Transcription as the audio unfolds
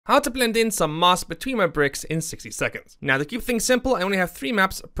How to blend in some moss between my bricks in 60 seconds. Now to keep things simple, I only have 3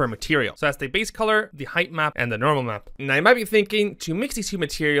 maps per material. So that's the base color, the height map, and the normal map. Now you might be thinking, to mix these two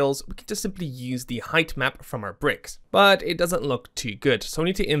materials, we can just simply use the height map from our bricks. But it doesn't look too good, so we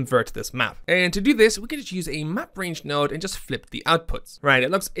need to invert this map. And to do this, we can just use a map range node and just flip the outputs. Right, it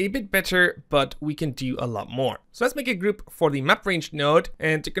looks a bit better, but we can do a lot more. So let's make a group for the map range node,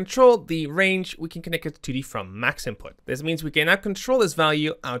 and to control the range, we can connect it to the from max input. This means we can now control this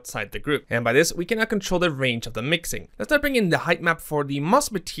value outside the group. And by this, we can now control the range of the mixing. Let's now bring in the height map for the moss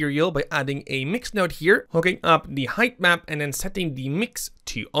material by adding a mix node here, hooking up the height map, and then setting the mix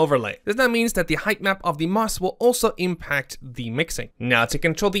to overlay. This now means that the height map of the moss will also impact the mixing. Now to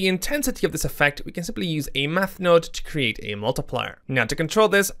control the intensity of this effect, we can simply use a math node to create a multiplier. Now to control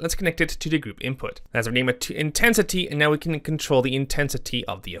this, let's connect it to the group input. Let's rename it to intensity, and now we can control the intensity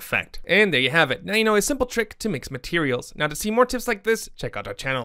of the effect. And there you have it. Now you know a simple trick to mix materials. Now to see more tips like this, check out our channel.